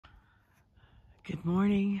Good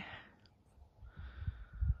morning.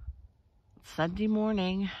 Sunday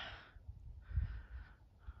morning,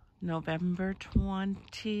 November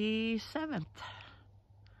 27th.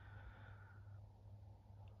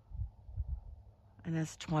 And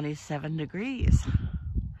it's 27 degrees.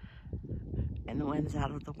 And the wind's out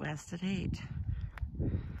of the west at 8.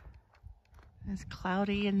 It's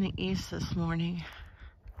cloudy in the east this morning.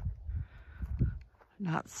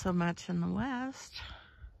 Not so much in the west.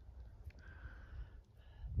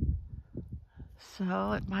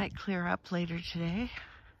 So it might clear up later today.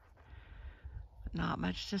 Not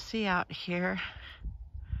much to see out here.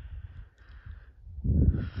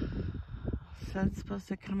 Sun's supposed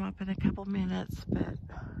to come up in a couple minutes, but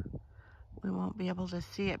we won't be able to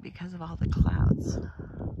see it because of all the clouds.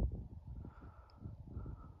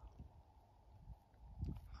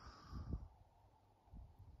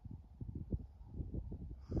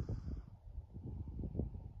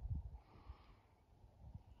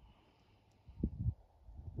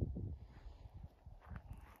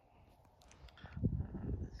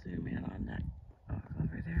 Zoom in on that. Oh,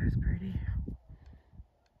 over there is pretty.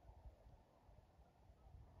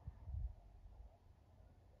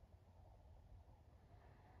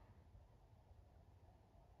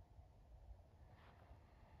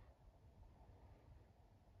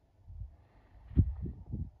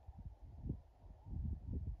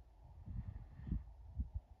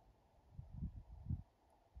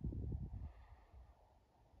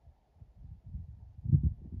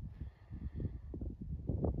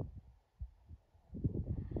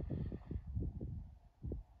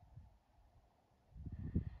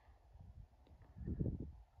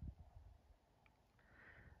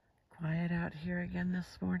 Quiet out here again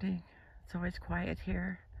this morning. It's always quiet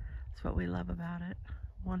here. It's what we love about it.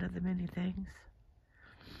 One of the many things.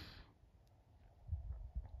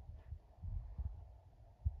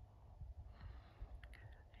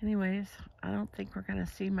 Anyways, I don't think we're going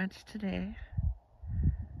to see much today.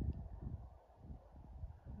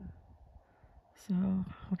 So,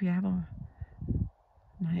 hope you have a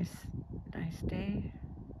nice day.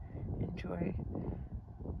 Enjoy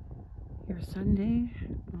your Sunday.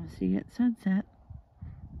 I'll see you at sunset.